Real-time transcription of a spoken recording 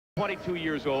22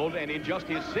 years old and in just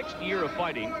his 6th year of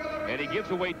fighting, and he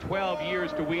gives away 12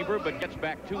 years to Weaver, but gets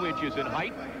back 2 inches in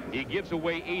height. He gives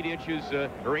away 8 inches,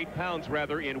 or 8 pounds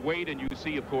rather, in weight, and you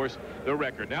see, of course, the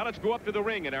record. Now let's go up to the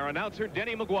ring, and our announcer,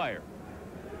 Denny McGuire.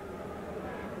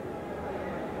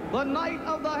 The night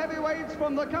of the heavyweights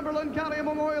from the Cumberland County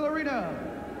Memorial Arena.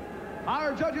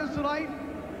 Our judges tonight,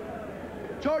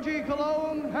 Georgie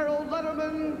Colon, Harold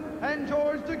Letterman, and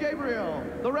George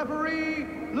DeGabriel. The referee,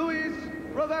 Luis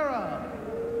Rivera.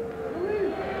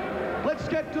 Let's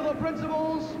get to the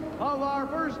principles of our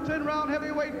first 10-round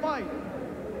heavyweight fight.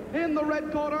 In the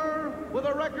red corner, with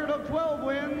a record of 12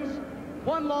 wins,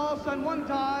 1 loss and 1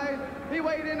 tie, he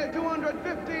weighed in at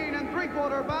 215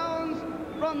 3/4 pounds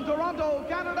from Toronto,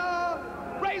 Canada,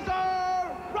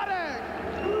 Razor Ruddock.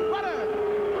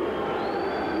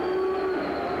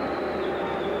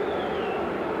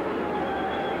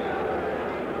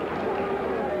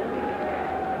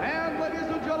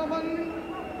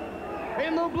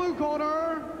 In the blue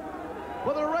corner,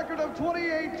 with a record of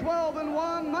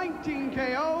 28-12-1, 19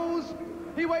 KOs,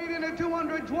 he weighed in at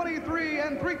 223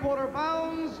 3/4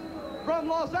 pounds from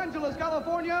Los Angeles,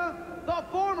 California, the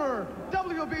former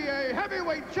WBA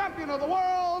heavyweight champion of the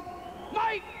world,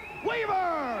 Mike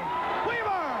Weaver.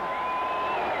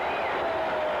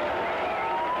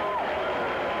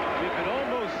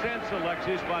 Sense,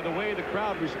 Alexis, by the way the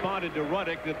crowd responded to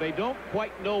Ruddock, that they don't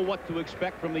quite know what to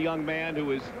expect from the young man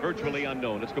who is virtually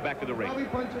unknown. Let's go back to the ring. Heavy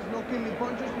punches, no kidney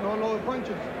punches, no lower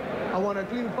punches. I want a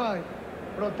clean fight.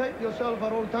 Protect yourself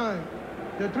at all times.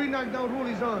 The 3 knockdown rule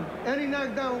is on. Any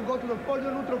knockdown, go to the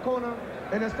further neutral corner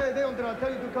and stay there until I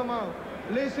tell you to come out.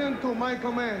 Listen to my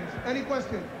commands. Any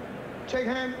question? Shake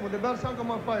hand with the belt sound of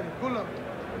my fighter. Good luck.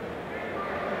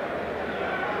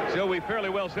 So we fairly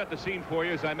well set the scene for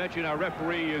you. As I mentioned, our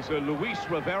referee is Luis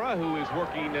Rivera, who is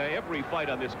working every fight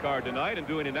on this card tonight and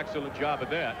doing an excellent job at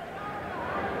that.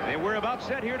 And we're about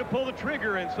set here to pull the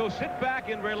trigger, and so sit back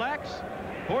and relax,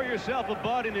 pour yourself a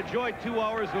bud, and enjoy 2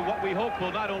 hours of what we hope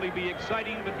will not only be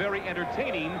exciting but very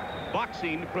entertaining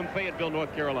boxing from Fayetteville,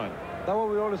 North Carolina. That's what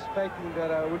we're all expecting,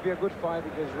 that it would be a good fight,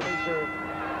 because Razor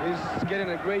is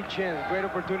getting a great chance, great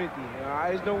opportunity.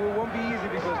 I just know it won't be easy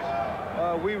because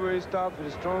Weaver is tough,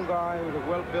 he's a strong guy, with a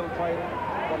well-built fighter.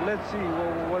 But let's see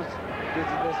what's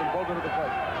involved in the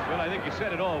fight. Well, I think you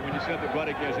said it all when you said that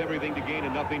Ruddock has everything to gain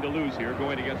and nothing to lose here,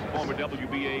 going against the former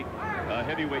WBA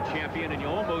heavyweight champion, and you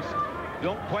almost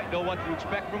don't quite know what to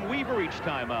expect from Weaver each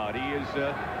time out.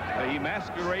 He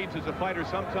masquerades as a fighter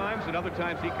sometimes, and other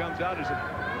times he comes out as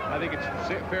I think it's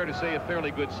fair to say, a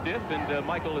fairly good stiff, and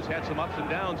Michael has had some ups and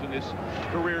downs in this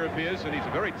career of his, and he's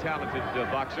a very talented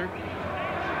boxer.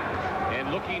 And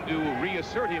looking to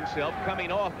reassert himself,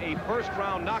 coming off a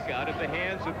first-round knockout at the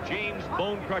hands of James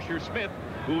Bone Crusher Smith,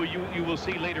 who you will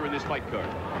see later in this fight card.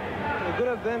 The good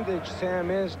advantage, Sam,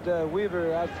 is that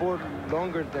Weaver had fought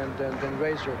longer than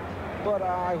Razor. But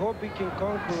I hope he can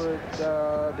conquer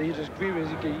his experience.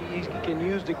 He can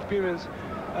use the experience.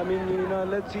 I mean, you know,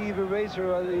 let's see if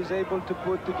Razor is able to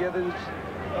put together his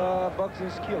boxing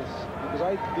skills, because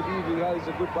I believe he is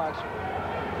a good boxer.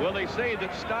 Well, they say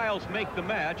that styles make the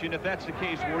match, and if that's the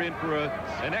case, we're in for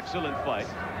an excellent fight.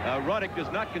 Ruddock does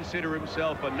not consider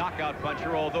himself a knockout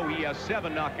puncher, although he has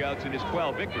 7 knockouts in his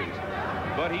 12 victories.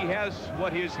 But he has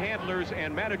what his handlers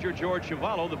and manager George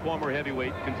Chuvalo, the former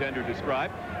heavyweight contender,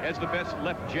 described as the best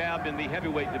left jab in the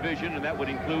heavyweight division, and that would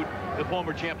include the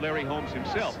former champ Larry Holmes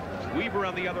himself. Weaver,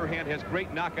 on the other hand, has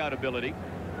great knockout ability,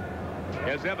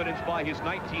 as evidenced by his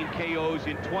 19 KOs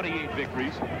in 28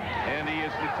 victories, and he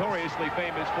is notoriously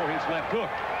famous for his left hook.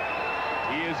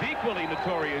 He is equally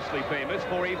notoriously famous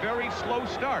for a very slow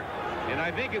start, and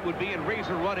I think it would be in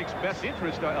Razor Ruddock's best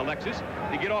interest, Alexis,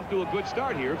 to get off to a good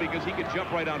start here, because he could jump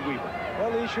right on Weaver.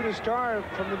 Well, he should have started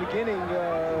from the beginning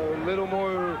a little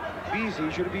more busy.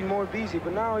 He should have been more busy,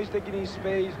 but now he's taking his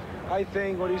space. I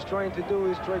think what he's trying to do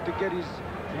is try to get his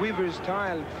Weaver's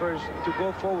style first to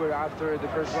go forward after the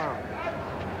first round.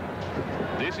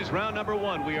 This is round number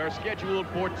 1. We are scheduled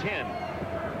for 10.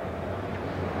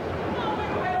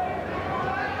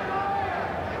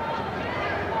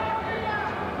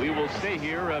 We will stay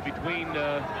here between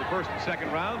the first and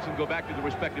second rounds and go back to the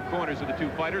respective corners of the 2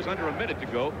 fighters. Under a minute to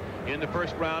go in the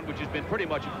first round, which has been pretty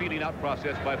much a feeling out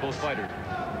process by both fighters.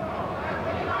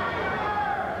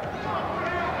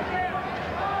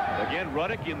 Again,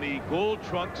 Ruddock in the gold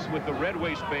trunks with the red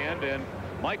waistband, and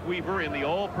Mike Weaver in the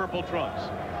all-purple trunks.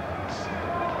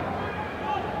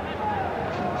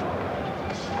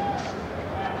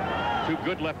 Two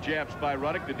good left jabs by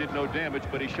Ruddock that did no damage,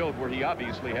 but he showed where he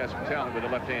obviously has some talent with the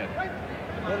left hand.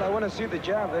 Well, I want to see the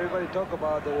jab. Everybody talk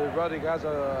about that Ruddock has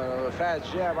a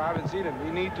fast jab. I haven't seen him.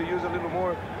 We need to use a little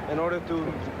more in order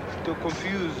to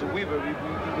confuse Weaver. He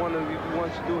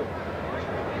wants to do it.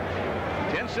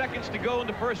 10 seconds to go in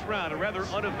the first round. A rather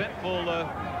uneventful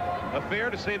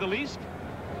affair, to say the least.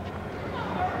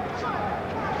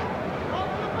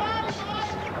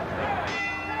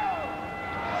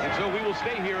 And so we will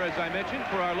stay here, as I mentioned,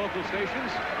 for our local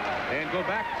stations and go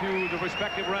back to the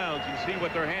respective rounds and see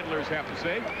what their handlers have to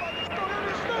say.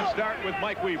 Let's start with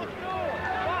Mike Weaver.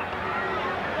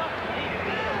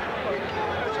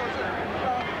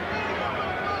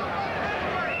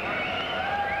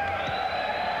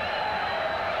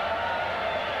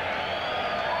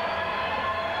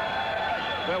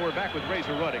 Well, we're back with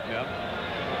Razor Ruddock now.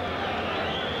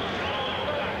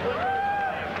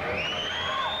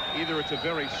 Either it's a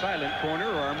very silent corner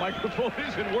or our microphone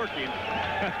isn't working.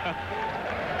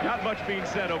 Not much being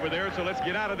said over there, so let's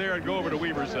get out of there and go over to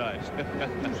Weaver's side.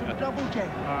 Do some double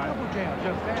jab. Double jab,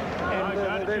 just that.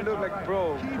 And they look like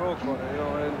pro corner, you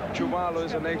know, and Chuvalo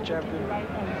is an ex-champion.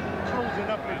 Closing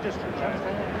up the distance,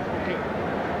 understand? Okay.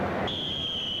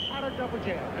 Not a double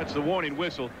jab. That's the warning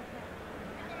whistle.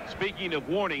 Speaking of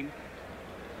warning,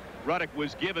 Ruddock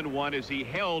was given one as he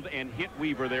held and hit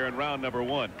Weaver there in round number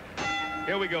 1.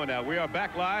 Here we go now. We are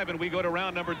back live, and we go to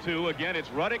round number 2. Again,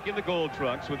 it's Ruddock in the gold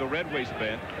trunks with the red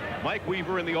waistband. Mike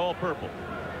Weaver in the all-purple.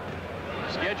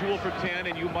 Scheduled for 10,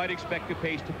 and you might expect the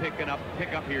pace to pick up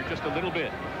here just a little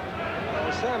bit.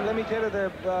 Sam, let me tell you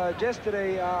that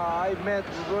yesterday I met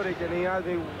Ruddock, and he asked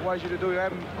me, what should I do?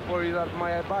 For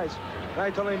my advice. And I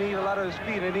told him he needs a lot of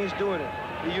speed, and he's doing it.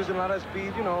 He's using a lot of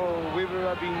speed. You know, Weaver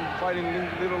have been fighting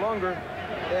a little longer,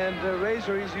 and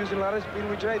Razor is using a lot of speed,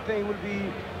 which I think will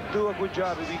do a good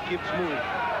job if he keeps moving.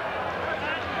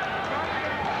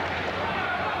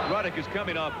 Ruddock is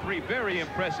coming off 3 very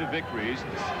impressive victories,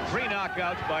 3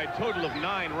 knockouts by a total of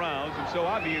 9 rounds, and so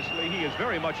obviously he is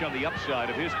very much on the upside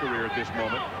of his career at this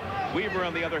moment. Weaver,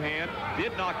 on the other hand,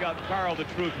 did knock out Carl the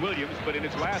Truth Williams, but in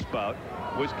his last bout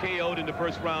was KO'd in the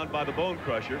first round by the Bone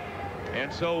Crusher.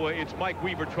 And so it's Mike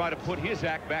Weaver trying to put his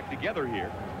act back together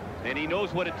here. And he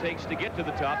knows what it takes to get to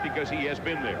the top because he has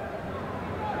been there.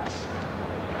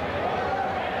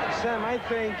 Sam, I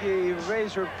think if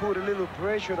Razor put a little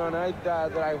pressure on it,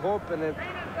 that I hope in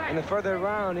the further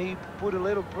round he put a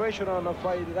little pressure on the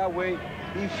fight. That way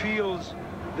he feels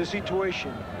the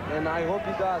situation, and I hope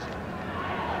he does.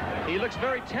 He looks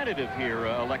very tentative here,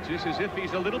 Alexis, as if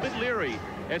he's a little bit leery,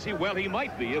 as he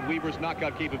might be of Weaver's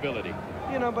knockout capability.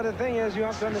 You know, but the thing is, you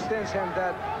have to understand, Sam,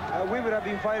 that Weaver have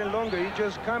been fighting longer. He's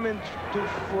just coming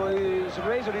for his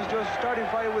Razor. He's just starting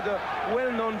fighting with the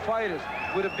well-known fighters,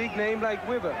 with a big name like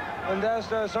Weaver. And that's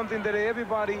something that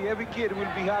every kid will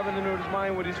be having in his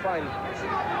mind when he's fighting.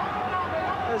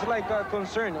 It's like a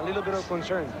concern, a little bit of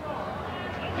concern.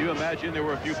 Do you imagine there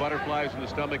were a few butterflies in the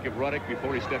stomach of Ruddock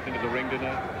before he stepped into the ring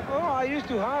tonight? Oh, I used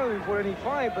to have it before any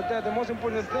fight, but the most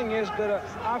important thing is that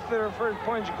after a first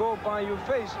punch go by your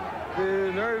face,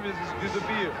 the nerves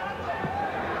disappear.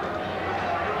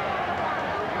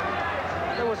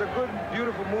 That was a good,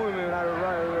 beautiful movement out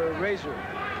of Razor.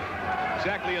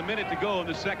 Exactly a minute to go in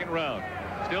the second round.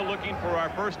 Still looking for our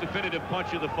first definitive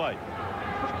punch of the fight.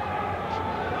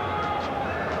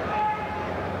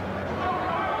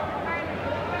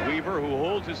 Weaver, who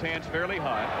holds his hands fairly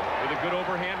high with a good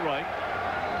overhand right.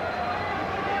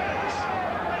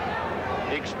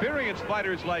 Experienced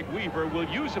fighters like Weaver will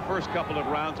use the first couple of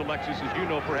rounds, Alexis, as you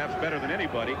know perhaps better than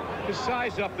anybody, to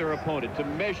size up their opponent, to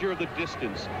measure the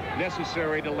distance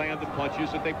necessary to land the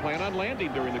punches that they plan on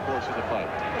landing during the course of the fight.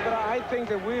 But I think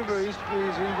that Weaver is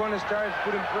going to start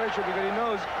putting pressure because he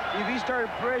knows if he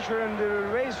starts pressuring the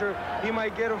Razor, he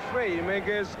might get afraid, he might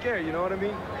get scared, you know what I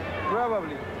mean?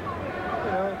 Probably.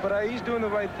 You know, but he's doing the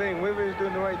right thing. Weaver is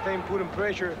doing the right thing, putting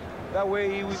pressure. That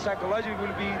way he will psychologically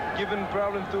will be giving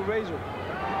problems to Razor.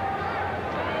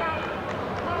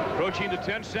 Approaching the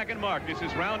 10-second mark. This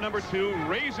is round number 2.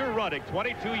 Razor Ruddock,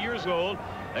 22 years old,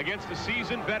 against the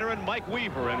seasoned veteran Mike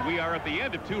Weaver. And we are at the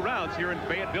end of 2 rounds here in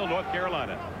Fayetteville, North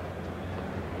Carolina.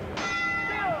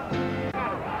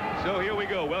 So here we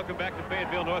go. Welcome back to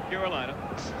Fayetteville, North Carolina.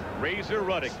 Razor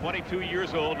Ruddock, 22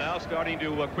 years old, now starting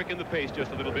to quicken the pace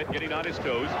just a little bit, getting on his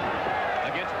toes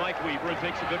against Mike Weaver, and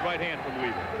takes a good right hand from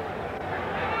Weaver.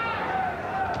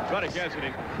 Ruddock has an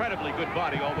incredibly good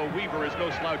body, although Weaver is no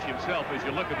slouch himself as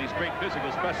you look at these great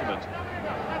physical specimens.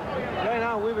 Right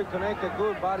now, Weaver connect a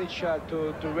good body shot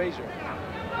to Razor.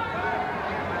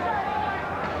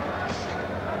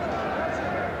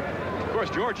 Of course,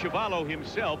 George Chuvalo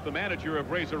himself, the manager of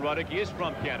Razor Ruddock, is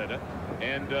from Canada.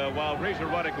 And while Razor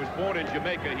Ruddock was born in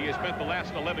Jamaica, he has spent the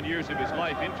last 11 years of his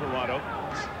life in Toronto.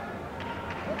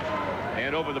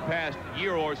 And over the past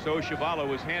year or so, Chuvalo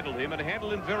has handled him, and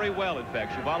handled him very well, in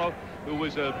fact. Chuvalo, who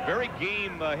was a very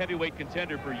game heavyweight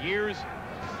contender for years,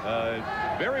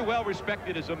 very well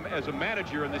respected as a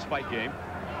manager in this fight game.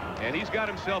 And he's got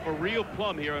himself a real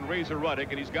plum here in Razor Ruddock,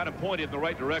 and he's got him pointed in the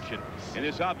right direction. And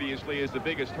this obviously is the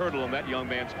biggest hurdle in that young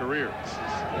man's career.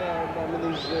 Yeah, I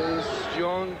mean, he's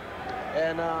young,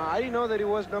 and I didn't know that he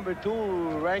was number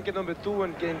 2, ranked number 2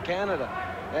 in Canada.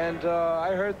 And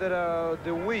I heard that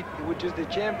the Wheat, which is the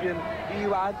champion, he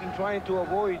had been trying to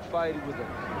avoid fighting with him.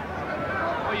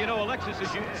 Well, you know, Alexis,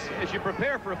 as you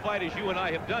prepare for a fight, as you and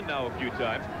I have done now a few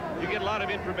times, you get a lot of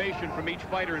information from each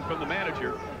fighter and from the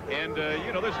manager. And,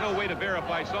 you know, there's no way to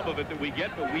verify some of it that we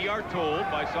get, but we are told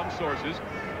by some sources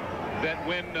that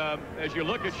when, as you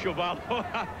look at Chuvalo,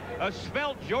 a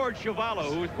svelte George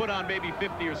Chuvalo, who has put on maybe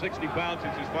 50 or 60 pounds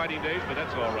since his fighting days, but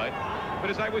that's all right. But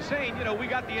as I was saying, you know, we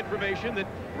got the information that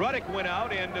Ruddock went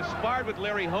out and sparred with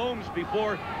Larry Holmes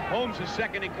before Holmes'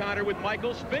 second encounter with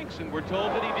Michael Spinks, and we're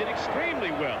told that he did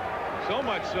extremely well. So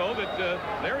much so that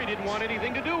Larry didn't want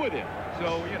anything to do with him.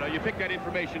 So, you know, you pick that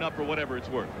information up for whatever it's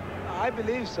worth. I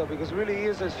believe so, because really he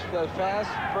is a fast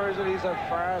person. He's a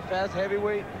fast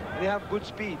heavyweight, and he have good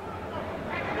speed.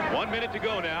 1 minute to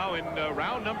go now in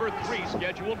round number 3,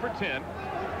 scheduled for 10.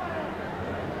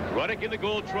 Ruddock in the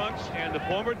gold trunks, and the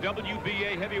former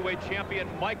WBA heavyweight champion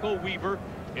Michael Weaver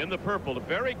in the purple. A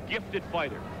very gifted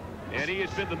fighter. And he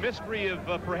has been the mystery of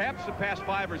perhaps the past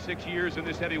 5 or 6 years in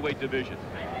this heavyweight division.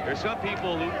 There's some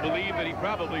people who believe that he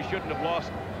probably shouldn't have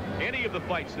lost any of the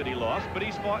fights that he lost, but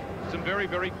he's fought some very,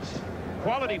 very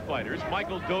quality fighters.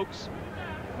 Michael Dokes,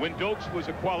 when Dokes was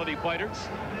a quality fighter,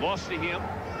 lost to him,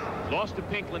 lost to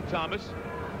Pinklin Thomas.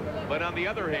 But on the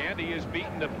other hand, he has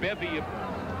beaten a bevy of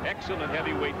excellent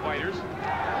heavyweight fighters.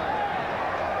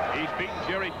 He's beaten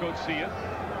Jerry Coetzee,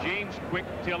 James Quick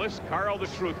Tillis, Carl the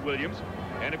Truth Williams,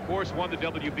 and of course won the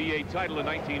WBA title in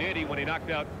 1980 when he knocked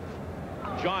out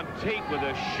John Tate with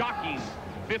a shocking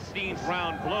 15th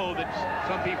round blow that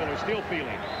some people are still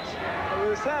feeling.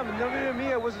 Sam,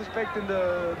 me, I was expecting him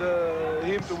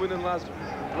to win in the last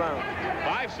round.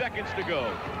 5 seconds to go,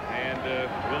 and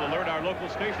we'll alert our local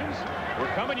stations.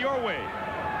 We're coming your way.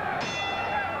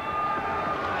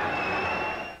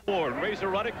 Razor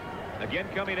Ruddock again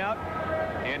coming out,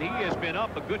 and he has been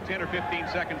up a good 10 or 15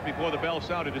 seconds before the bell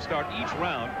sounded to start each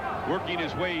round, working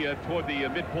his way toward the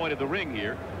midpoint of the ring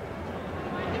here.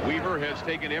 Weaver has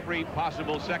taken every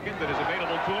possible second that is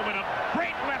available to him, and a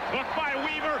great left hook by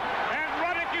Weaver, and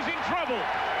Ruddock is in trouble.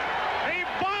 A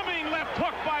bombing left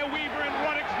hook by Weaver, and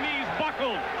Ruddock's knees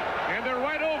buckled, and they're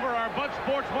right over our Bud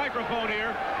Sports microphone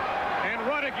here, and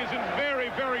Ruddock is in very,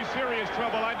 very serious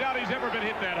trouble. I doubt he's ever been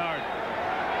hit that hard.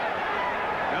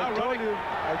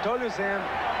 I told you, Sam.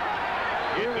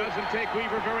 It doesn't take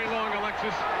Weaver very long,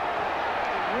 Alexis.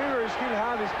 Weaver still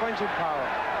has his punching power.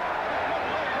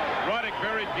 Ruddock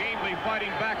very gamely fighting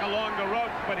back along the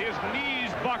rope, but his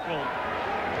knees buckled.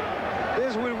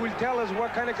 This will tell us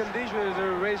what kind of condition is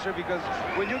a Razor, because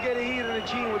when you get a hit in the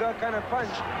chin with that kind of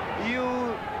punch, you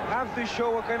have to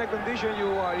show what kind of condition you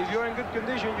are. If you're in good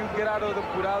condition, you get out of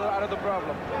the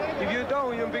problem. If you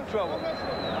don't, you're in big trouble.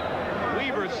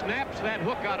 Weaver snaps that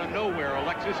hook out of nowhere,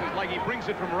 Alexis. It's like he brings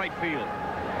it from right field.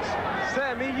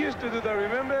 Sam, he used to do that.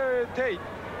 Remember Tate?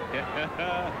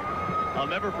 I'll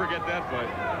never forget that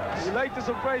fight. He liked to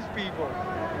surprise people.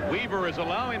 Weaver is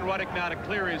allowing Ruddock now to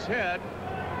clear his head,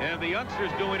 and the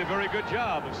youngster's doing a very good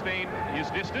job of staying his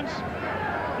distance,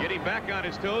 getting back on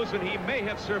his toes, and he may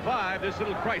have survived this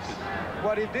little crisis.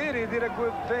 What he did a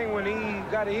good thing when he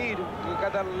got hit. He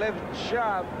got that left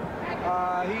shot.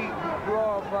 He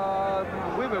brought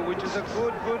Weaver, which is a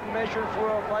good measure for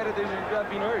a fighter that has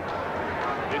been hurt.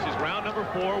 This is round number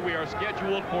 4. We are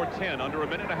scheduled for 10, under a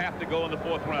minute and a half to go in the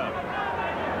 4th round.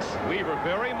 Weaver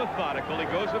very methodical. He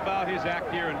goes about his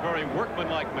act here in very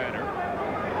workmanlike manner.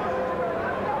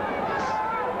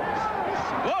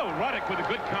 Whoa, Ruddock with a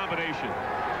good combination.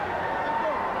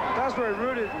 That's what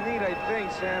Ruddock needs, I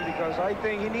think, Sam, because I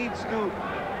think he needs to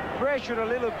pressure a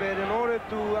little bit in order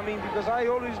to, I mean, because I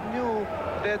always knew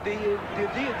that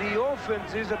the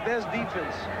offense is the best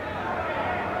defense.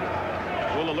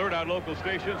 We'll alert our local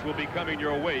stations. We'll be coming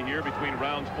your way here between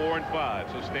rounds 4 and 5,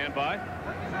 so stand by.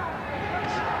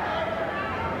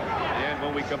 And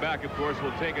when we come back, of course,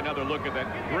 we'll take another look at that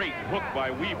great hook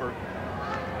by Weaver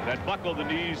that buckled the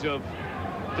knees of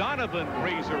Donovan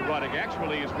Razor Ruddock.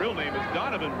 Actually, his real name is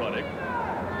Donovan Ruddock.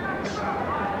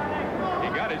 He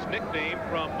got his nickname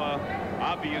from,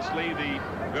 obviously, the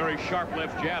very sharp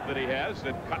left jab that he has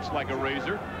that cuts like a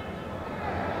razor.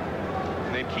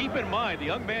 And keep in mind, the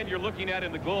young man you're looking at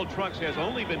in the gold trunks has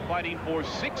only been fighting for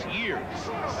 6 years.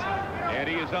 And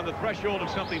he is on the threshold of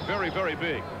something very, very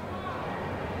big.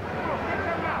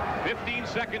 15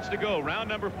 seconds to go. Round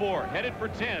number 4. Headed for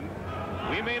 10.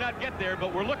 We may not get there,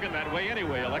 but we're looking that way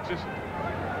anyway, Alexis.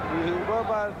 Well,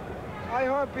 but I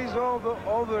hope he's over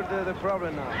the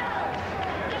problem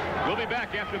now. We'll be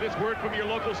back after this word from your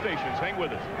local stations. Hang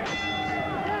with us.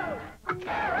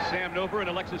 Sam Nover and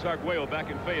Alexis Arguello back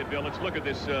in Fayetteville. Let's look at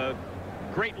this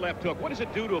great left hook. What does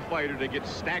it do to a fighter to get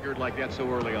staggered like that so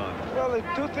early on? Well,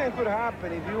 2 things could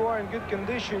happen. If you are in good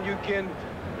condition, you can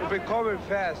recover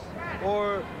fast,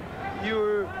 or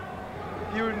your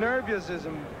nervousness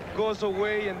goes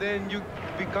away, and then you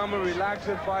become a relaxed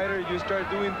fighter. You start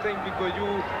doing things because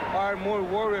you are more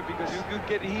worried, because you could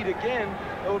get hit again.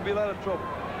 There would be a lot of trouble.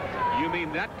 You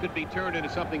mean that could be turned into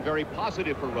something very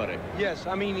positive for Ruddock? Yes,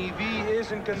 I mean, if he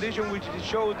is in condition, which it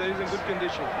shows that he's in good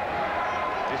condition.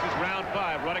 This is round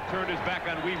 5. Ruddock turned his back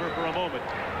on Weaver for a moment.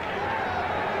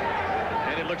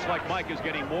 And it looks like Mike is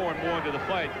getting more and more into the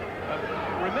fight.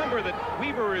 Remember that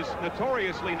Weaver is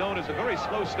notoriously known as a very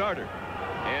slow starter.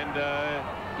 And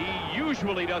he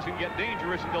usually doesn't get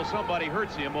dangerous until somebody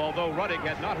hurts him, although Ruddock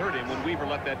had not hurt him when Weaver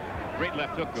let that great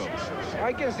left hook go.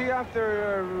 I can see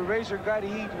after Razor got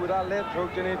hit with that left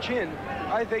hook in the chin,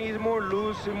 I think he's more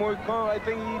loose and more calm. I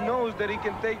think he knows that he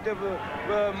can take the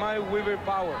my Weaver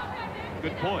power.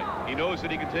 Good point. He knows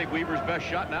that he can take Weaver's best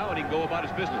shot now, and he can go about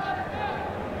his business.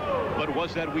 But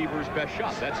was that Weaver's best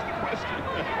shot? That's the question.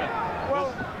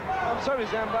 Well, I'm sorry,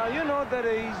 Sam, but you know that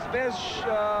his best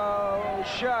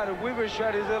shot, Weaver's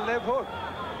shot, is a left hook.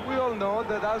 We all know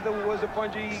that was the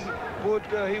punch he put,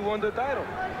 he won the title.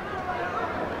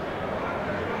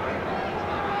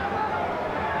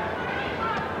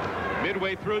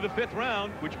 Midway through the 5th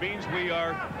round, which means we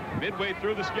are midway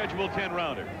through the scheduled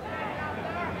 10-rounder.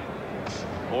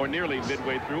 Or nearly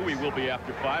midway through. We will be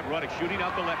after 5. Ruddock shooting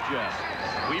out the left jab.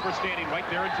 Weaver standing right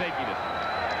there and taking it.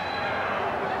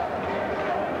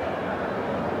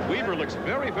 Weaver looks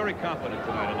very, very confident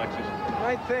tonight, Alexis.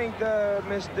 I think the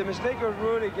mistake of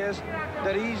Ruddock is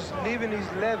that he's leaving his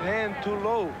left hand too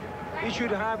low. He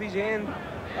should have his hand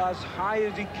as high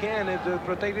as he can,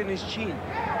 protecting his chin.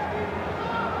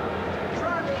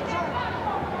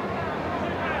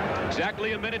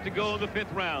 Exactly a minute to go in the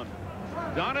 5th round.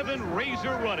 Donovan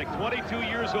Razor Ruddock, 22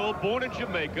 years old, born in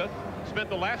Jamaica, spent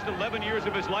the last 11 years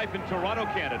of his life in Toronto,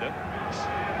 Canada.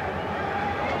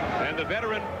 And the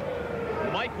veteran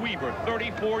Mike Weaver,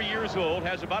 34 years old,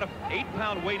 has about an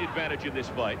 8-pound weight advantage in this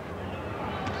fight.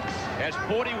 Has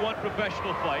 41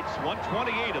 professional fights, won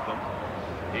 28 of them.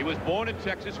 He was born in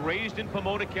Texas, raised in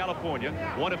Pomona, California,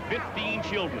 one of 15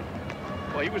 children.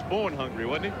 Well, he was born hungry,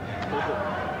 wasn't he?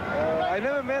 I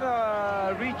never met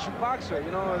a rich boxer.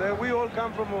 You know, we all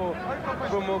come from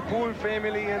a poor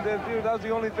family, and that's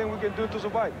the only thing we can do to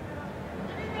survive.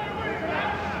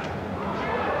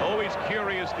 Always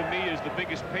curious to me is the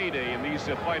biggest payday in these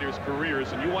fighters'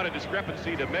 careers, and you want a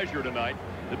discrepancy to measure tonight.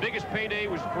 The biggest payday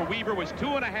was for Weaver was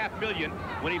 $2.5 million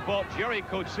when he fought Jerry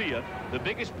Coetzee. The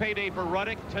biggest payday for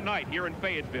Ruddock tonight here in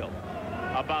Fayetteville,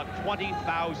 about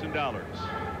 $20,000.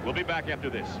 We'll be back after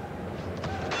this.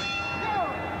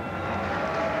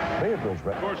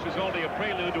 Of course, is only a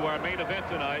prelude to our main event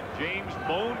tonight. James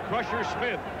Bone Crusher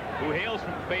Smith, who hails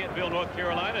from Fayetteville, North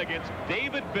Carolina, against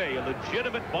David Bay, a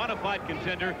legitimate bona fide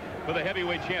contender for the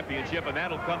heavyweight championship, and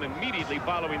that'll come immediately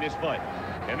following this fight.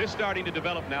 And this starting to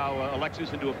develop now,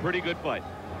 Alexis, into a pretty good fight.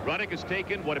 Ruddock has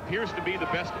taken what appears to be the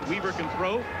best Weaver can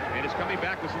throw, and is coming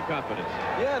back with some confidence.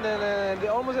 Yeah, and then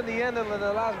almost at the end of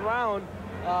the last round,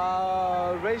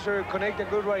 Razor connected a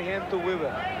good right hand to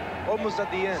Weaver, almost at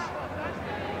the end.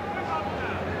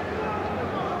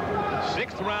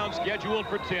 6th round scheduled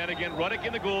for 10. Again, Ruddock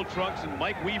in the gold trunks and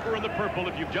Mike Weaver in the purple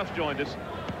if you've just joined us.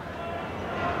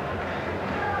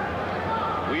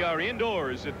 We are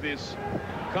indoors at this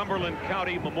Cumberland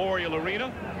County Memorial Arena.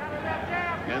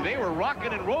 And they were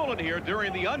rocking and rolling here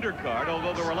during the undercard,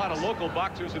 although there were a lot of local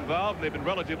boxers involved. They've been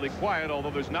relatively quiet,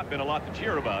 although there's not been a lot to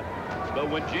cheer about. But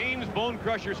when James Bone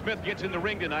Crusher Smith gets in the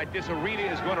ring tonight, this arena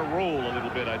is going to roll a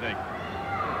little bit, I think.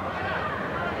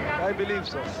 I believe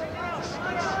so.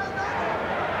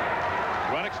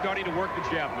 Ruddock starting to work the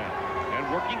jab now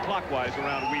and working clockwise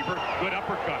around Weaver. Good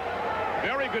uppercut.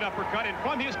 Very good uppercut. And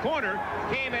from his corner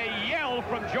came a yell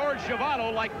from George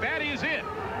Chuvalo like that is it.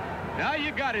 Now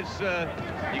you got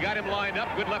him lined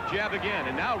up. Good left jab again.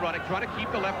 And now Ruddock trying to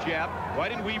keep the left jab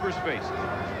right in Weaver's face.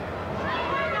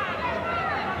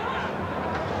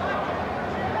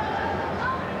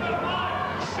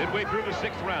 Midway through the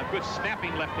 6th round. Good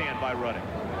snapping left hand by Ruddock.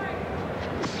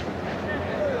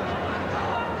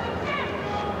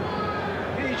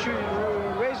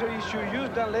 Razor, he should use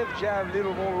that left jab a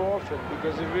little more often,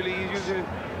 because it really is using.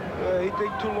 He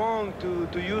takes too long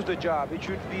to use the jab. He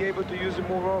should be able to use it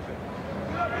more often.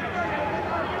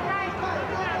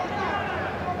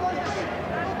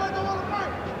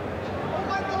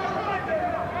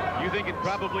 You think it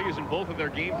probably is in both of their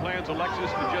game plans,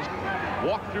 Alexis, to just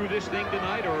walk through this thing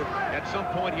tonight, or at some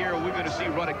point here we're going to see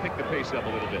Ruddock pick the pace up a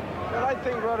little bit? Well, I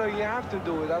think, Ruddock, you have to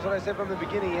do it. That's what I said from the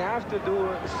beginning. You have to do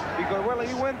it because, well,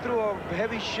 he went through a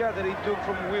heavy shot that he took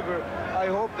from Weaver. I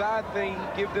hope that thing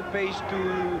give the pace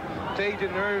to take the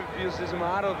nervousness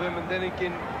out of him, and then he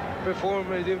can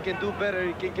perform, he can do better,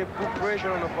 he can put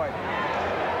pressure on the fight.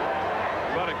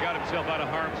 Ruddock got himself out of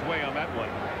harm's way on that one.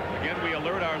 Again, we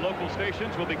alert our local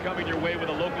stations. We'll be coming your way with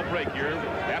a local break here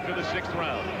after the 6th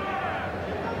round.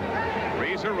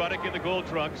 Razor Ruddock in the gold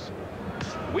trunks.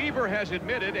 Weaver has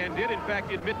admitted, and did in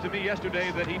fact admit to me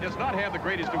yesterday, that he does not have the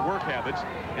greatest of work habits,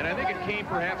 and I think it came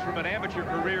perhaps from an amateur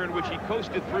career in which he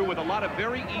coasted through with a lot of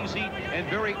very easy and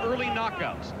very early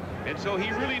knockouts. And so he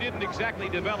really didn't exactly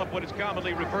develop what is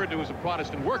commonly referred to as a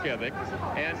Protestant work ethic,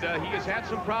 and he has had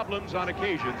some problems on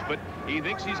occasions, but he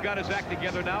thinks he's got his act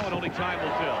together now, and only time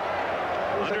will tell.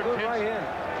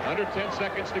 Under 10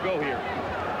 seconds to go here.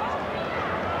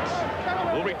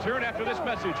 We'll return after this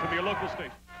message from your local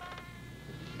station.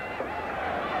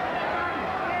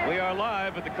 We are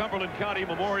live at the Cumberland County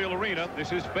Memorial Arena.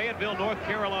 This is Fayetteville, North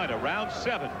Carolina, round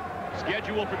 7.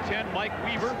 Scheduled for 10, Mike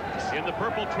Weaver in the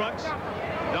purple trunks.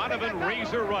 Donovan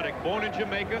Razor Ruddock, born in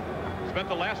Jamaica, spent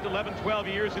the last 11-12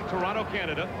 years in Toronto,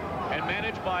 Canada, and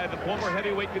managed by the former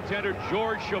heavyweight contender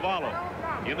George Chuvalo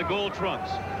in the gold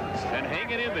trunks. And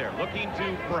hanging in there, looking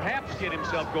to perhaps get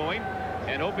himself going,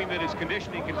 and hoping that his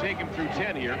conditioning can take him through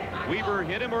 10 here. Weaver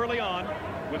hit him early on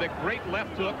with a great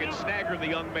left hook and staggered the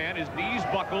young man. His knees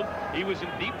buckled. He was in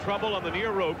deep trouble on the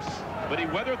near ropes, but he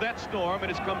weathered that storm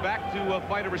and has come back to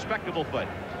fight a respectable fight.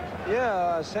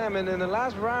 Yeah, Sam, and in the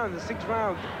last round, the 6th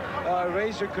round,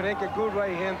 Razor connected a good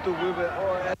right hand to Weaver,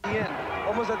 or at the end,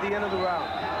 almost at the end of the round.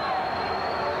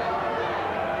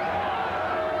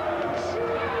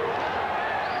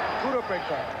 Good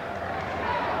uppercut.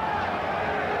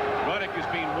 Ruddock is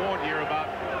being warned here about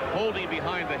holding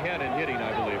behind the head and hitting,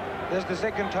 I believe. That's the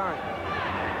 2nd time.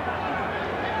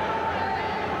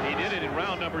 He did it in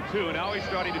round number 2. Now he's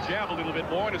starting to jab a little bit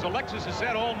more, and as Alexis has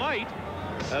said all night,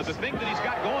 the thing that he's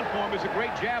got going for him is a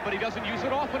great jab, but he doesn't use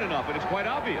it often enough, and it's quite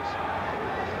obvious.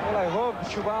 Well, I hope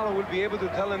Chuvalo will be able to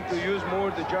tell him to use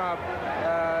more the jab.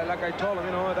 Like I told him,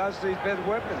 you know, that's his best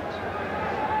weapons.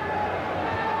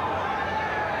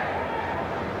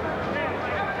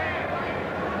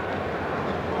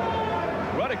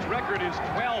 Ruddock's record is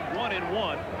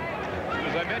 12-1-1.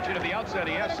 As I mentioned at the outset,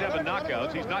 he has 7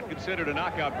 knockouts. He's not considered a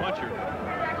knockout puncher.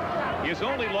 He has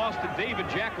only lost to David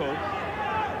Jacko.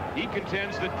 He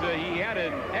contends that he had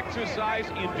an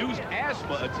exercise-induced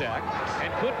asthma attack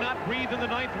and could not breathe in the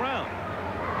 9th round.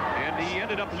 And he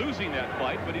ended up losing that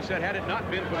fight, but he said had it not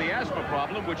been for the asthma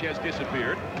problem, which has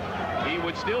disappeared, he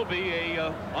would still be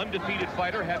a undefeated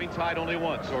fighter, having tied only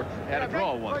once, or had a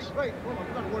draw once.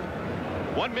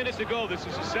 1 minute to go. This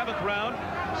is the 7th round,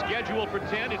 scheduled for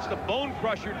 10. It's the bone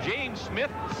crusher James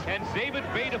Smith and David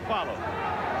Bay to follow.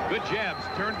 Good jabs,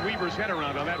 turned Weaver's head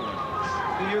around on that one.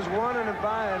 He used 1 in the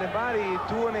body,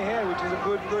 2 in the head, which is a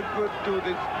good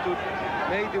to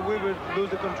make the Weaver lose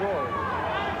the control.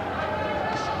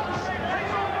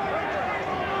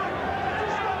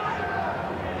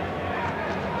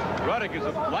 Ruddock is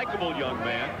a likable young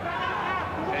man,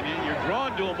 and you're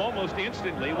drawn to him almost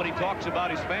instantly when he talks about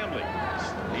his family.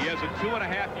 He has a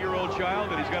 2.5-year-old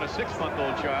child, and he's got a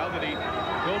 6-month-old child, and he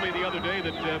told me the other day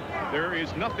that there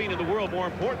is nothing in the world more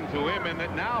important to him, and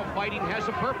that now fighting has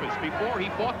a purpose. Before, he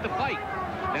fought the fight.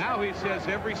 Now he says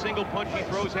every single punch he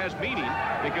throws has meaning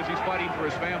because he's fighting for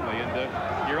his family,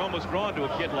 and you're almost drawn to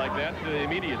a kid like that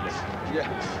immediately. Yeah.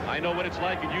 I know what it's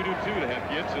like, and you do too, to have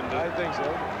kids. And I think so.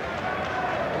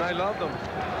 And I love them.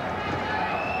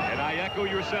 And I echo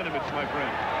your sentiments, my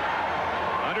friend.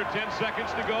 Under 10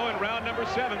 seconds to go in round number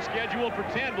 7, scheduled for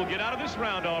 10. We'll get out of this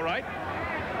round all right.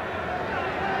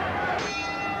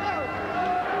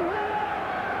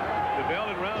 The bell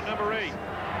in round number 8.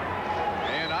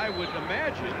 And I would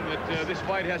imagine that this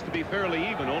fight has to be fairly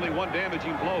even. Only one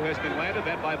damaging blow has been landed,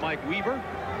 that by Mike Weaver.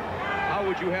 How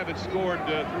would you have it scored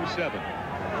through 7?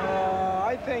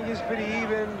 I think it's pretty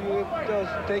even.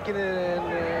 Just taking it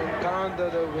and count the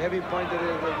heavy point that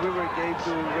Weaver gave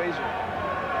to Razor.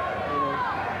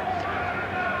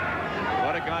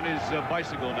 Ruddock on his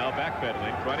bicycle now,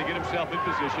 backpedaling, trying to get himself in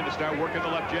position to start working the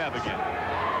left jab again.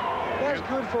 Yeah, that's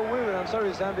good for women. I'm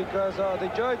sorry, Sam, because the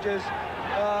judges,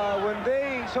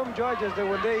 some judges,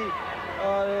 when they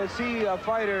see a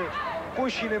fighter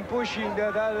pushing and pushing,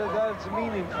 that's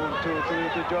meaningful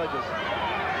to judges.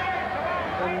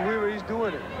 And Weaver is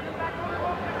doing it.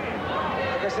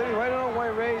 Like I said, I don't know why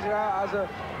Razor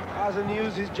hasn't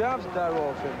used his jabs that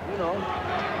often. You know,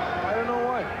 I don't know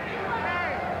why.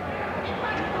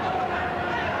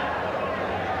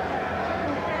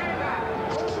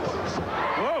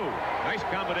 Whoa! Nice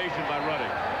combination by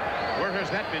Ruddock. Where has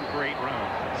that been for 8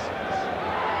 rounds?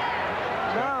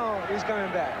 Now he's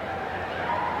coming back.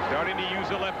 Starting to use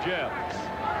the left jab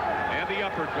and the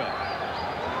uppercut.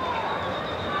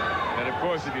 And of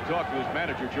course, if you talk to his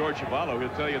manager, George Chavallo,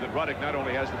 he'll tell you that Ruddock not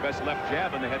only has the best left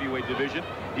jab in the heavyweight division,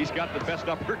 he's got the best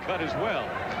uppercut as well.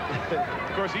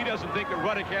 Of course, he doesn't think that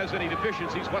Ruddock has any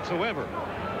deficiencies whatsoever.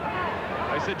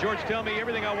 I said, George, tell me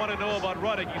everything I want to know about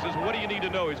Ruddock. He says, what do you need to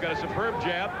know? He's got a superb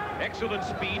jab, excellent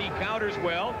speed, he counters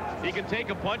well, he can take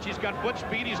a punch, he's got foot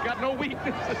speed, he's got no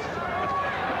weaknesses.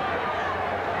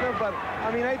 No, but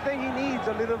I mean, I think he needs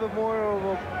a little bit more of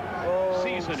a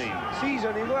seasoning.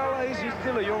 Well, he's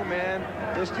still a young man.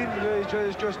 He's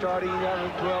just starting. He's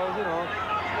 12, you know.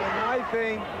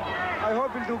 And I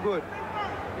hope he'll do good.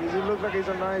 He looks like he's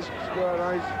a nice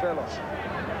fellow.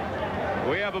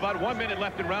 We have about 1 minute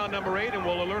left in round number 8, and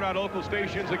we'll alert our local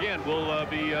stations again. We'll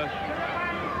be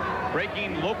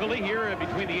breaking locally here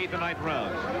between the 8th and 9th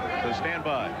rounds. So stand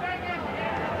by.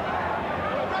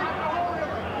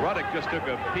 Ruddock just took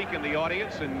a peek in the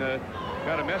audience and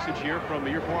got a message here from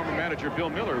your former manager, Bill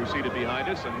Miller, who's seated behind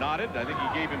us, and nodded. I think he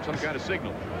gave him some kind of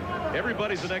signal.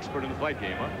 Everybody's an expert in the fight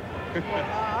game, huh? Well,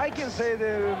 I can say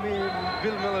that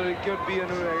Bill Miller could be an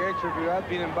expert. I've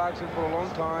been in boxing for a long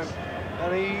time,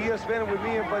 and he has spent with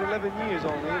me about 11 years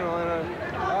only, you know, and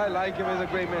I like him as a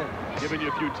great man. Giving you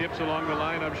a few tips along the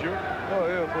line, I'm sure? Oh,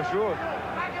 yeah, for sure.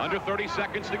 Under 30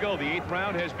 seconds to go. The 8th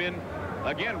round has been,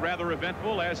 again, rather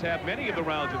eventful, as have many of the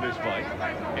rounds in this fight.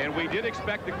 And we did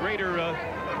expect a greater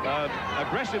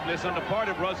aggressiveness on the part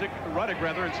of Ruddock,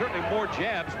 and certainly more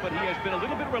jabs, but he has been a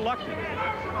little bit reluctant.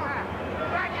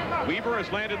 Weaver has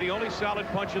landed the only solid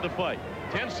punch of the fight.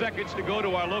 10 seconds to go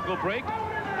to our local break.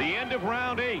 The end of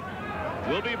round 8.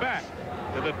 We'll be back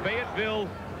to the Fayetteville,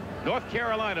 North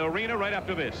Carolina arena right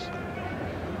after this.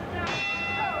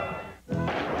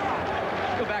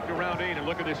 Let's go back to round 8 and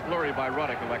look at this flurry by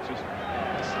Ruddock, Alexis.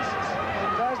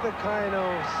 And that's the kind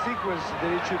of sequence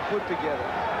that it should put together.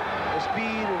 The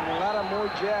speed and a lot of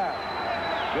more jab.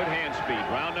 Good hand speed.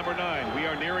 Round number 9. We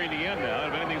are nearing the end now.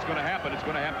 If anything's going to happen, it's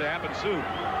going to have to happen soon.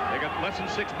 They got less than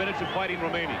 6 minutes of fighting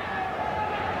remaining.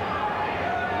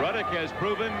 Ruddock has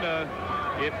proven,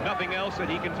 if nothing else, that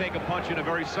he can take a punch, and a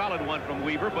very solid one from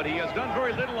Weaver, but he has done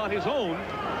very little on his own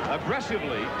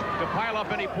aggressively to pile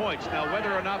up any points. Now,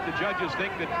 whether or not the judges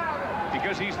think that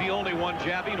because he's the only one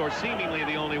jabbing, or seemingly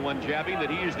the only one jabbing, that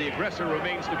he is the aggressor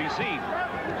remains to be seen.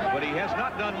 But he has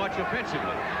not done much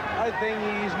offensively. I think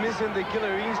he's missing the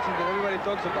killer instinct that everybody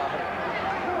talks about.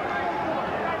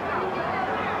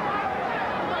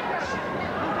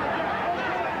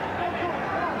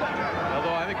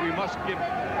 Although I think we must give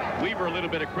Weaver a little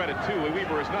bit of credit, too.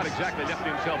 Weaver has not exactly left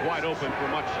himself wide open for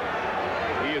much.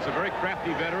 He is a very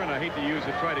crafty veteran. I hate to use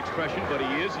the trite expression, but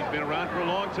he is. He's been around for a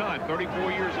long time,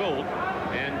 34 years old.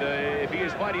 And if he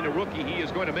is fighting a rookie, he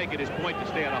is going to make it his point to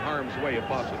stay out of harm's way if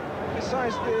possible.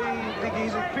 Besides,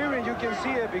 his experience, you can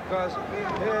see it, because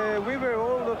Weaver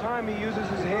all the time he uses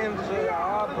his hands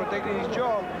protecting his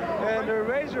jaw, and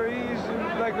Razor, he's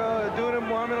like doing a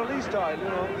Muhammad Ali style, you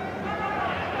know.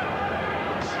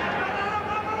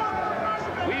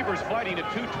 Weaver's fighting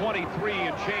at 223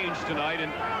 and change tonight,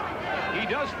 and he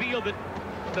does feel that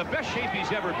the best shape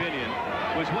he's ever been in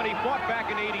was when he fought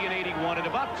back in 80 and 81 at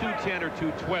about 210 or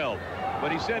 212.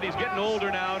 But he said he's getting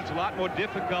older now, and it's a lot more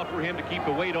difficult for him to keep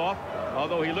the weight off,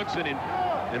 although he looks in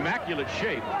immaculate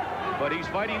shape. But he's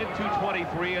fighting at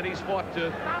 223, and he's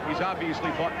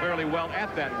obviously fought fairly well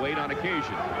at that weight on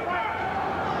occasion.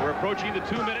 We're approaching the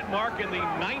 2-minute mark in the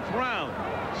 9th round.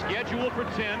 Scheduled for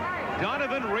 10.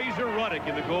 Donovan Razor Ruddock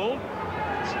in the gold.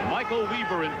 Michael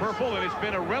Weaver in purple, and it's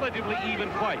been a relatively even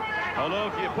fight. Although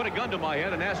if you put a gun to my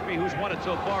head and ask me who's won it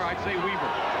so far, I'd say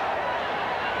Weaver.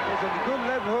 It's a good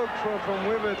left hook from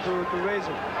Weaver to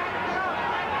Razor.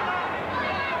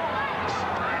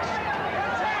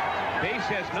 Pace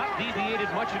has not deviated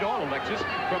much at all, Alexis,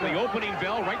 from the opening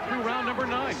bell right through round number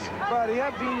 9. But he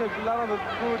has been a lot of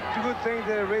good things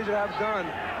that Razor have done.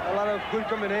 A lot of good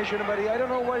combination, but I don't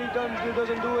know why he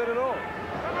doesn't do it at all.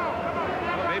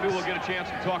 Maybe we'll get a chance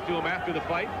to talk to him after the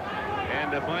fight.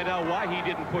 and find out why he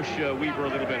didn't push Weaver a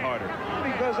little bit harder.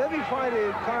 Because every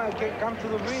fighter can come to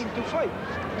the ring to fight,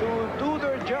 to do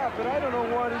their job, but I don't know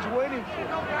what he's waiting for.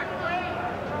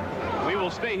 We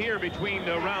will stay here between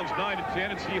rounds 9 and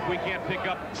 10 and see if we can't pick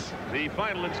up the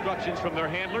final instructions from their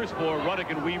handlers for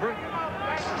Ruddock and Weaver.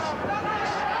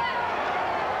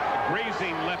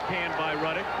 Grazing left hand by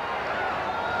Ruddock.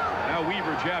 Now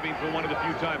Weaver jabbing for one of the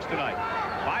few times tonight.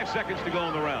 5 seconds to go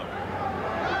in the round.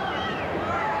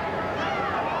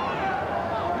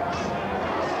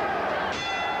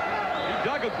 He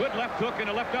dug a good left hook and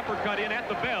a left uppercut in at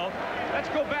the bell. Let's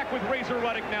go back with Razor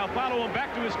Ruddock now. Follow him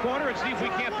back to his corner and see if we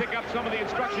can't pick up some of the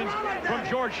instructions from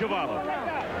George Chuvalo.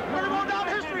 We're going down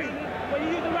history. When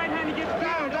you use the right hand, you get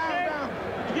scared, down.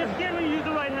 You get scared when you use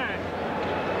the right hand.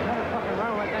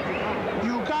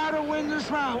 You gotta win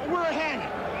this round. We're ahead.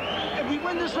 If we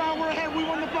win this round, we're ahead. We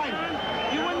won the fight.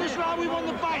 You win this round, we won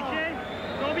the fight. Okay?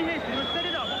 Don't be hasty. Let's set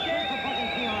it up, okay?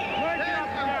 Work it up.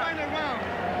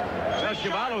 Now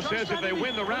Chuvalo says if they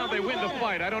win the round, they win the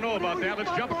fight. I don't know about that.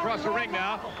 Let's jump across the ring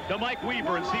now to Mike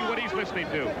Weaver and see what he's listening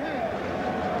to.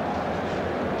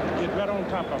 Get right on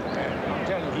top of him, man. I'm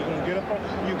telling you, he's going to get up on.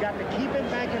 You got to keep him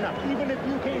backing up. Even if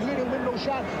you can't hit him with no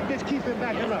shot, just keep him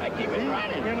backing up. Keep it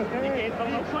running. You understand?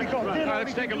 All right,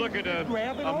 let's take a look at a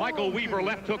Michael Weaver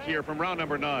left hook here from round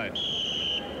number 9.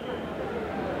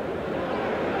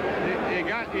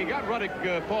 He got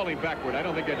Ruddock falling backward. I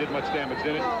don't think that did much damage,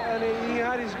 did it? No, and he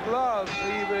had his gloves.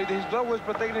 His glove was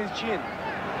protecting his chin.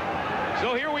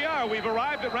 So here we are. We've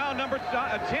arrived at round number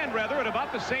 10, rather, at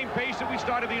about the same pace that we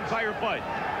started the entire fight.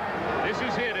 This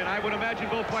is it, and I would imagine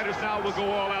both fighters now will go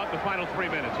all out in the final 3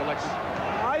 minutes. Alexis?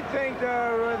 I think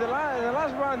the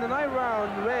last round, the 9th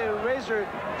round, Razor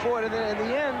fought, and then in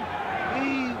the end,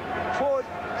 he fought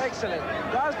excellent.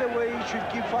 That's the way he should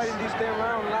keep fighting this 10th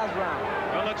round, last round.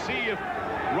 Well, let's see if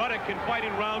Ruddock can fight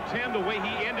in round 10 the way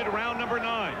he ended round number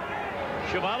 9.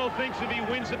 Chuvalo thinks if he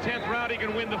wins the 10th round, he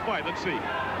can win the fight. Let's see.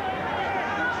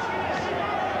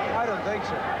 I don't think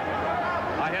so.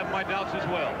 I have my doubts as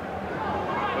well.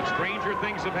 But stranger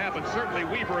things have happened. Certainly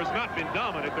Weaver has not been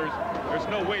dominant. There's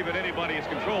no way that anybody has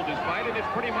controlled his fight, and it's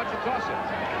pretty much a toss-up.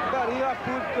 But he has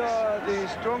put the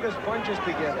strongest punches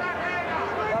together.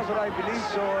 That's what I believe.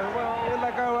 So, well,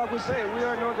 like I would say, we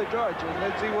are not the judge. And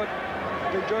let's see what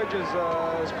the judges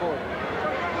score.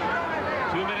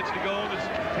 2 minutes to go in this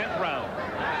 10th round.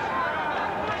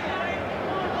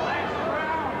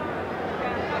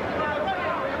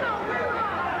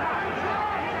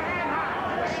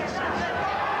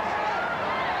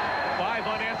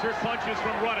 Unanswered punches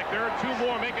from Ruddock. There are 2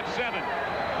 more, make it 7.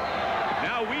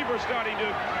 Now Weaver starting to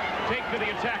take to the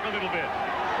attack a little bit.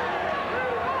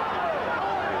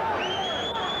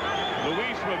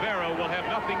 Luis Rivera will have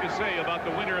nothing to say about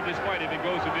the winner of this fight if it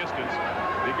goes a distance,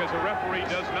 because the referee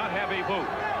does not have a vote.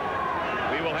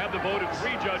 We will have the vote of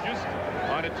 3 judges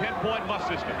on a 10-point must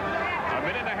system. 1.5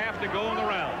 minutes to go in the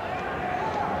round.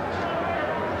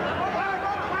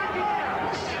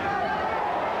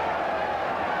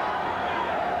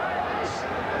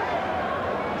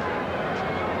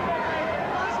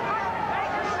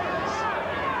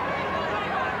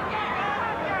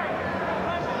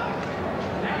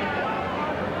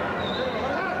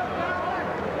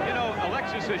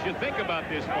 As you think about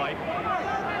this fight,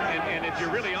 and if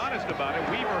you're really honest about it,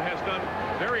 Weaver has done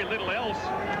very little else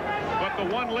but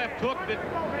the one left hook that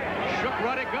shook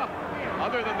Ruddock up.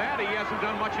 Other than that, he hasn't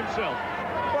done much himself.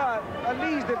 But at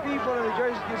least the people in the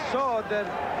judges saw that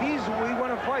we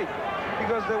want to fight,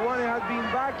 because the one that has been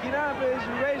backing up is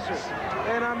Razor.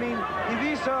 And I mean, if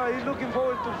he's looking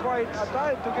forward to fight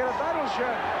to get a title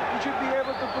shot, he should be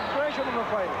able to put pressure on the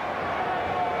fighter.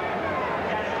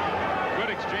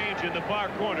 Exchange in the far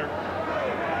corner.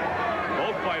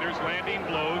 Both fighters landing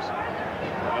blows.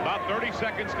 About 30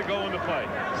 seconds to go in the fight.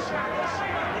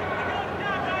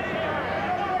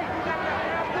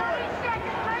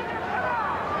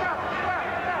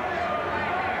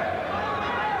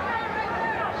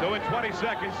 So in 20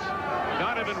 seconds,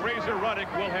 Donovan Razor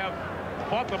Ruddock will have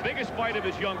fought the biggest fight of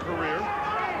his young career.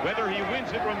 Whether he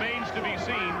wins it remains to be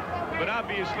seen, but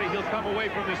obviously he'll come away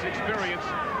from this experience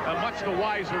much the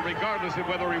wiser, regardless of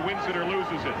whether he wins it or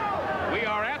loses it. We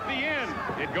are at the end.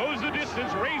 It goes the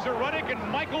distance. Razor Ruddock and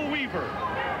Michael Weaver.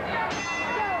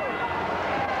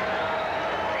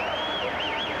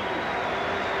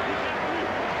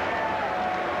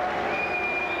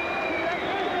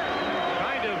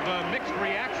 Kind of mixed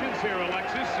reactions here,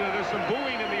 Alexis. There's some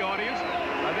booing in the audience.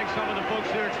 I think some of the folks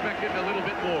here expected a little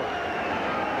bit more.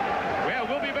 Well,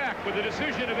 we'll be back with the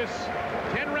decision of this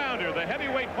 10-rounder, the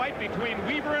heavyweight fight between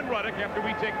Weaver and Ruddock, after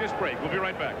we take this break. We'll be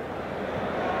right back.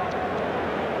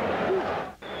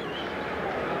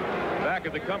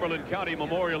 back at the Cumberland County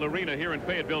Memorial Arena here in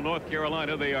Fayetteville, North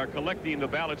Carolina. They are collecting the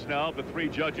ballots now of the 3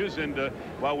 judges, and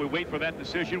while we wait for that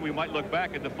decision, we might look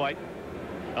back at the fight.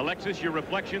 Alexis, your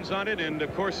reflections on it, and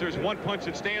of course there's one punch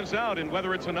that stands out, and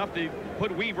whether it's enough to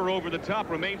put Weaver over the top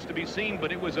remains to be seen,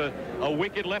 but it was a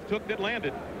wicked left hook that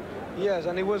landed. Yes,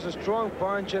 and it was a strong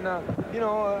punch, and you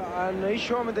know, and he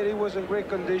showed me that he was in great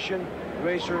condition,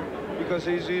 Razor, because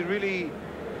he really,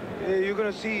 you're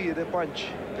gonna see the punch.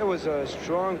 It was a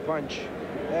strong punch,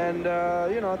 and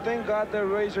you know, thank God that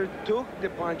Razor took the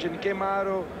punch and came out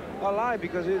alive,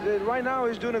 because right now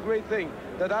he's doing a great thing.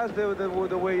 That's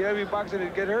the way every boxer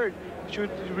that get hurt should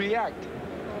react.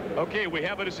 Okay, we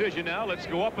have a decision now. Let's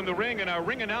go up in the ring, and our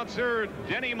ring announcer,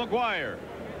 Denny McGuire.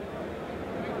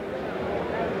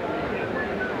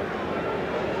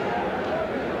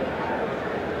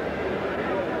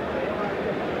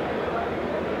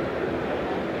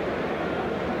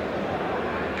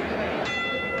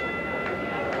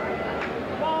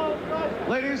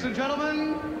 Ladies and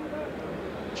gentlemen,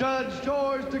 Judge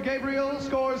George DeGabriel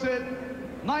scores it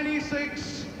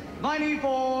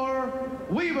 96-94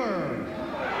 Weaver.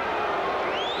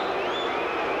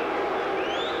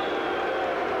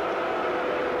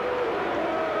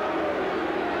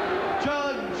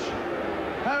 Judge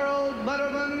Harold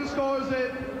Letterman scores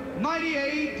it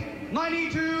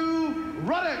 98-92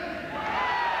 Ruddock.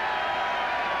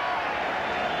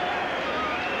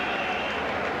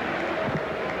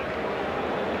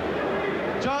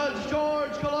 Judge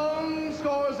George Cologne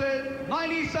scores it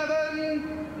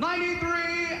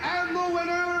 97-93, and the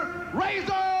winner,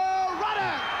 Razor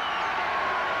Ruddock.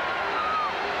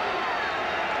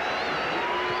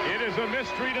 It is a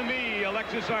mystery to me,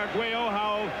 Alexis Arguello,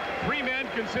 how 3 men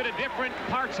can sit at different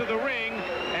parts of the ring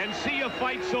and see a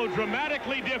fight so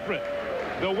dramatically different.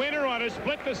 The winner on a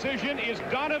split decision is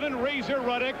Donovan Razor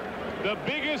Ruddock, the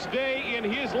biggest day in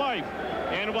his life.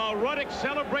 And while Ruddock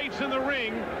celebrates in the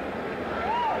ring,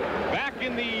 back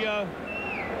in the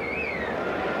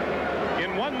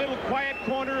in one little quiet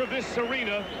corner of this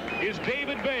arena is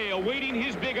David Bay, awaiting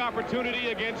his big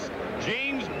opportunity against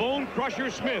James Bone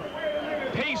Crusher Smith.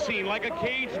 Pacing like a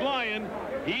caged lion,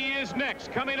 he is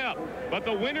next, coming up. But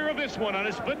the winner of this one on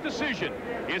a split decision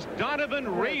is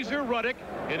Donovan Razor Ruddock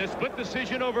in a split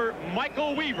decision over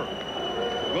Michael Weaver.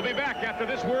 We'll be back after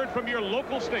this word from your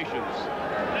local stations.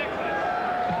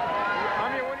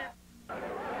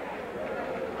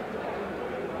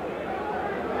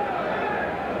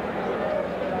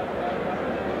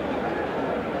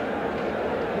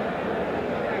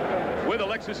 With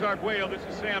Alexis Arguello, this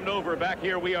is Sam Nover. Back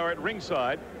here we are at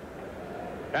ringside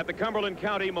at the Cumberland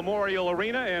County Memorial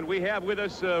Arena, and we have with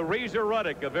us Razor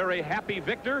Ruddock, a very happy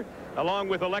victor, along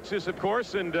with Alexis, of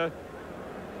course. And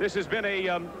this has been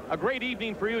a great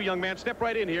evening for you, young man. Step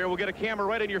right in here. We'll get a camera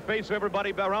right in your face so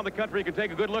everybody around the country can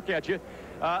take a good look at you.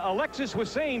 Alexis was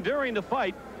saying during the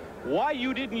fight why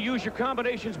you didn't use your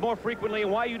combinations more frequently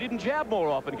and why you didn't jab more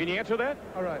often. Can you answer that?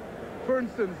 All right. For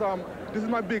instance, this is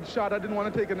my big shot. I didn't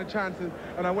want to take any chances,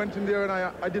 and I went in there and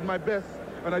I did my best,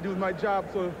 and I did my job.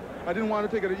 So I didn't want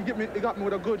to take it. He got me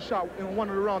with a good shot in one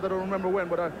of the rounds. I don't remember when,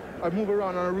 but I move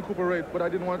around and I recuperate. But I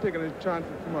didn't want to take any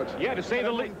chances too much. Yeah, to say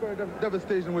the least. Very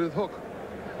devastating with his hook.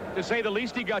 To say the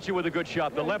least, he got you with a good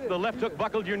shot. The left hook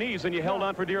buckled your knees, and you held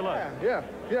on for dear life. Yeah.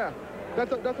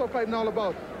 That's what fighting all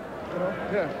about. You know?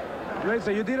 Yeah.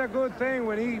 Razor, you did a good thing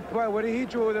when he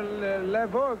hit you with a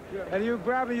left hook, and you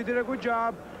grabbed it. You did a good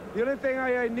job. The only thing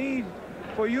I need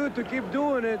for you to keep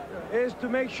doing it is to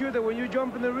make sure that when you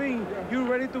jump in the ring, you're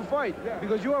ready to fight,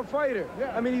 because you're a fighter.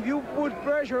 I mean, if you put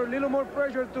pressure, a little more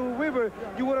pressure to Weaver,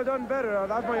 you would have done better.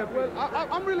 That's my opinion. Well,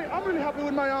 I'm really happy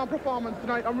with my performance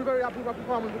tonight. I'm very happy with my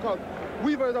performance because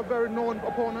Weaver is a very known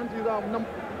opponent. He's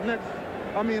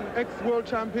ex-world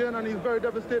champion, and he's very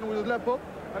devastating with his left hook.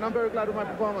 And I'm very glad with my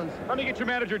performance. Let me get your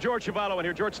manager, George Chuvalo, in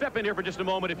here. George, step in here for just a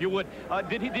moment, if you would.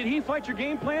 Did he fight your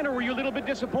game plan, or were you a little bit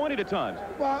disappointed at times?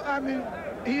 Well, I mean,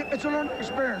 it's a learning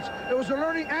experience. It was a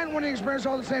learning and winning experience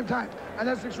all at the same time, and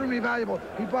that's extremely valuable.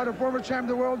 He fought a former champion of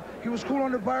the world. He was cool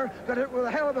under fire, got hit with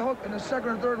a hell of a hook in the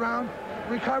second and third round,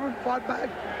 recovered, fought back,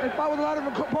 and fought with a lot of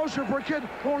composure for a kid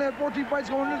who only had 14 fights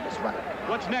going into this fight.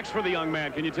 What's next for the young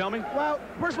man? Can you tell me? Well,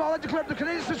 first of all, I'd like to clear up the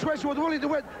Canadian situation with Willie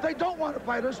DeWitt. They don't want to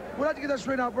fight us. We'd like to get that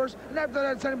straight out first, and after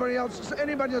that, it's anybody else,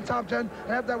 anybody in the top 10, and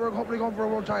after that, we're hopefully going for a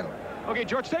world title. Okay,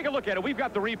 George, take a look at it. We've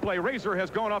got the replay. Razor has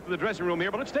gone off to the dressing room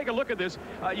here, but let's take a look at this.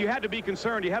 You had to be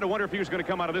concerned. You had to wonder if he was going to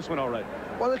come out of this one all right.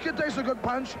 Well, the kid takes a good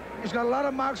punch. He's got a lot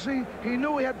of moxie. He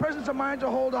knew he had presence of mind to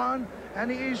hold on,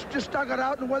 and he's just stuck it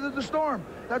out and weathered the storm.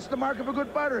 That's the mark of a good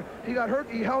fighter. He got hurt,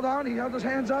 he held on, he held his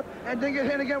hands up, and didn't get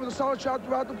hit again with a solid shot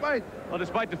throughout the fight. Well,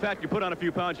 despite the fact you put on a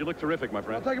few pounds, you look terrific, my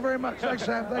friend. Well, thank you very much. Thanks,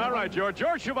 Sam. Thank All you. right, George.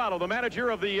 George Chuvalo, the manager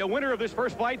of the winner of this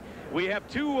first fight. We have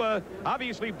two,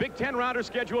 obviously, Big Ten rounders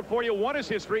scheduled for you. One is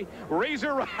history.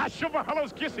 Razor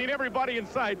Chuvalo's kissing everybody in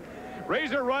sight.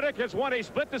 Razor Ruddock has won a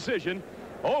split decision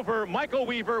over Michael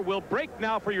Weaver. We'll break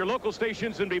now for your local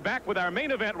stations and be back with our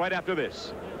main event right after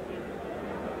this.